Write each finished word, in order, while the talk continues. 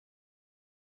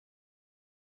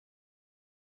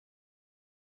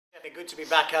Good to be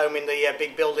back home in the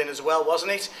big building as well,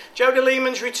 wasn't it? Jody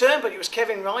Lehman's return, but it was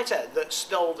Kevin Reiter that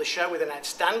stole the show with an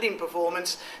outstanding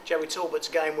performance. Joey Talbot's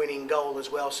game-winning goal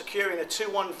as well, securing a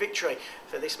 2-1 victory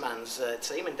for this man's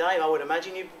team. And Dave, I would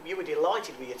imagine you were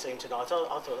delighted with your team tonight. I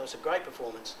thought that was a great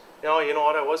performance. No, you know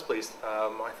what? I was pleased.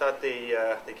 I thought they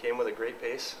came with a great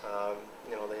pace.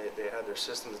 You know, they had their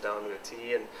systems down to a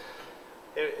T, and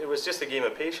it was just a game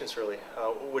of patience, really,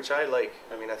 which I like.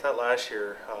 I mean, I thought last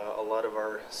year a lot of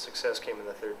our success came in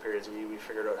the third periods. We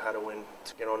figured out how to win,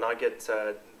 you know, not get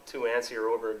too antsy or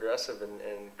over-aggressive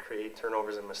and create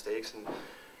turnovers and mistakes. And,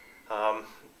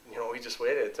 you know, we just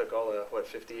waited. It took all the,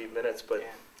 58 minutes, but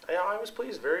yeah. I was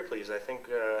pleased, very pleased. I think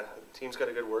the team's got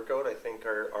a good workout. I think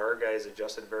our guys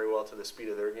adjusted very well to the speed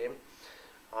of their game.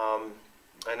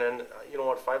 And then, you know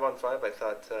what, 5-on-5,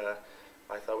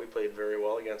 I thought we played very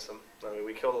well against them. I mean,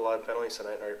 we killed a lot of penalties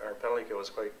tonight. Our penalty kill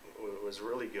was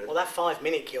really good. Well, that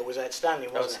 5-minute kill was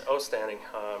outstanding, wasn't it? Outstanding.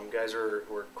 Guys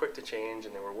were quick to change,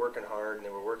 and they were working hard, and they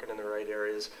were working in the right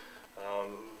areas.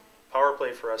 Power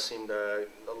play for us seemed a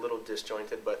little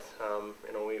disjointed, but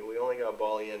you know, we only got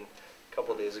Bally in a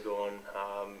couple of days ago, and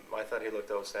I thought he looked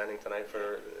outstanding tonight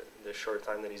for the short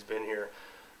time that he's been here.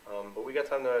 But we got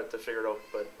time to figure it out.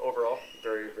 But overall,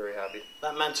 very, very happy.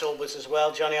 That man Talbot as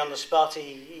well, Johnny on the spot.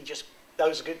 He just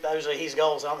those are his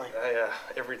goals, aren't they? Yeah,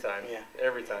 every time. Yeah,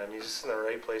 every time. He's just in the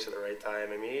right place at the right time.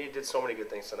 I mean, he did so many good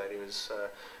things tonight. He was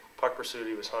puck pursuit.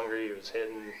 He was hungry. He was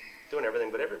hitting, doing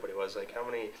everything. But everybody was like, how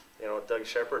many, you know, Doug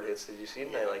Shepard hits did you see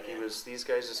tonight? Like he was. These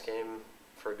guys just came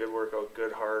for a good workout,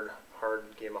 good hard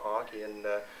game of hockey, and.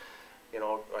 You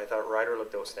know, I thought Ryder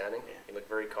looked outstanding. He looked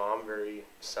very calm, very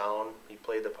sound. He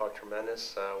played the puck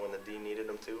tremendous when the D needed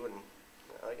him to, and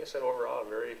like I said, overall,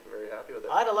 very, very happy with it.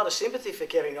 I had a lot of sympathy for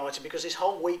Kevin Reiter because this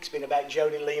whole week's been about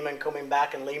Jody Lehman coming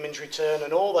back and Lehman's return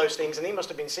and all those things, and he must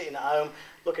have been sitting at home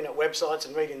looking at websites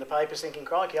and reading the papers thinking,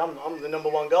 crikey, I'm the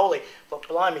 #1 goalie. But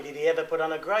blimey, did he ever put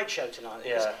on a great show tonight?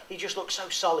 Yeah. He just looked so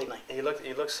solid, mate. He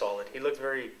looked solid. He looked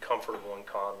very comfortable and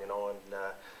calm, you know, and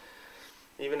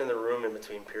even in the room in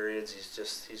between periods, he's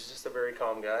just a very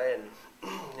calm guy, and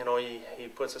you know, he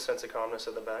puts a sense of calmness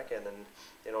at the back end, and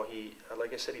you know, he,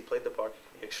 like I said, he played the puck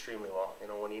extremely well. You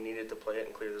know, when he needed to play it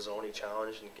and clear the zone, he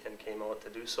challenged and came out to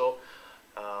do so.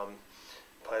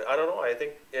 But I don't know. I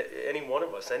think any one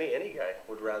of us, any guy,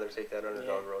 would rather take that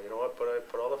underdog role. You know what?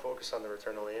 Put all the focus on the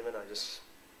return of Lehman.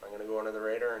 I'm going to go under the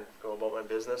radar and go about my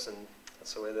business, and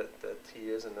that's the way that he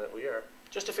is and that we are.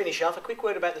 Just to finish off, a quick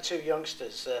word about the two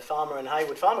youngsters, Farmer and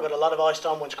Hayward. Farmer got a lot of ice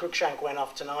time once Cruikshank went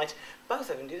off tonight. Both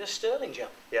of them did a sterling job.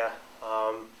 Yeah,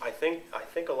 I think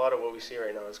a lot of what we see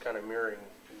right now is kind of mirroring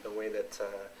the way that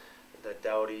that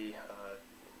Dowdy,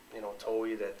 you know,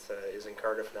 Towie that is in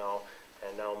Cardiff now,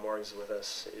 and now Morg's with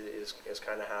us is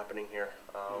kind of happening here.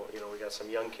 You know, we got some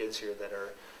young kids here that are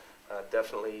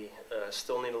definitely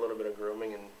still need a little bit of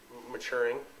grooming and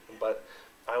maturing, but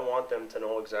I want them to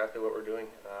know exactly what we're doing.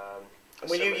 And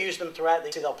will you use them throughout the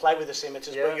season? They'll play with the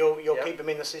Scimitars, but you'll keep them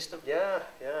in the system? Yeah.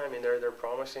 I mean, they're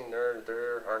promising.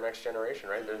 They're our next generation,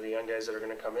 right? They're the young guys that are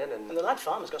going to come in. And the lad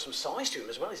Farmer's got some size to him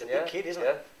as well. He's a big kid, isn't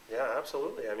he? Yeah,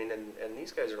 absolutely. I mean, and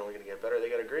these guys are only going to get better. They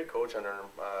got a great coach under them,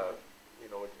 you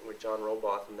know, with John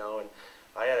Robotham now. And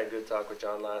I had a good talk with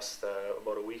John last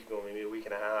about a week ago, maybe a week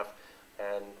and a half.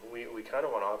 And we kind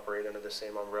of want to operate under the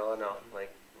same umbrella now.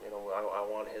 Like, you know, I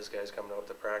want his guys coming out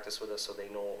to practice with us so they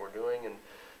know what we're doing, and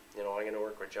you know, I'm going to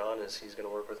work with John as he's going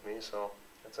to work with me. So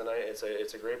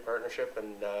it's a great partnership,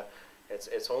 and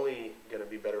it's only going to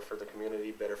be better for the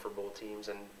community, better for both teams,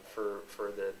 and for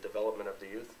the development of the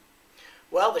youth.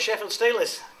 Well, the Sheffield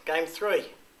Steelers, Game 3,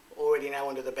 already now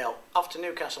under the belt. Off to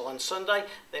Newcastle on Sunday,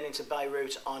 then into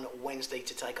Beirut on Wednesday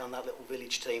to take on that little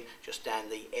village team just down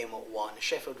the M1.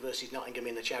 Sheffield versus Nottingham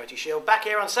in the Charity Shield. Back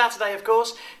here on Saturday, of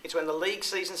course, it's when the league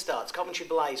season starts. Coventry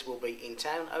Blaze will be in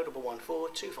town,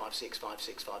 0114 256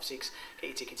 5656. Get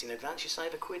your tickets in advance, you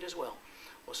save £1 as well.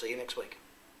 We'll see you next week.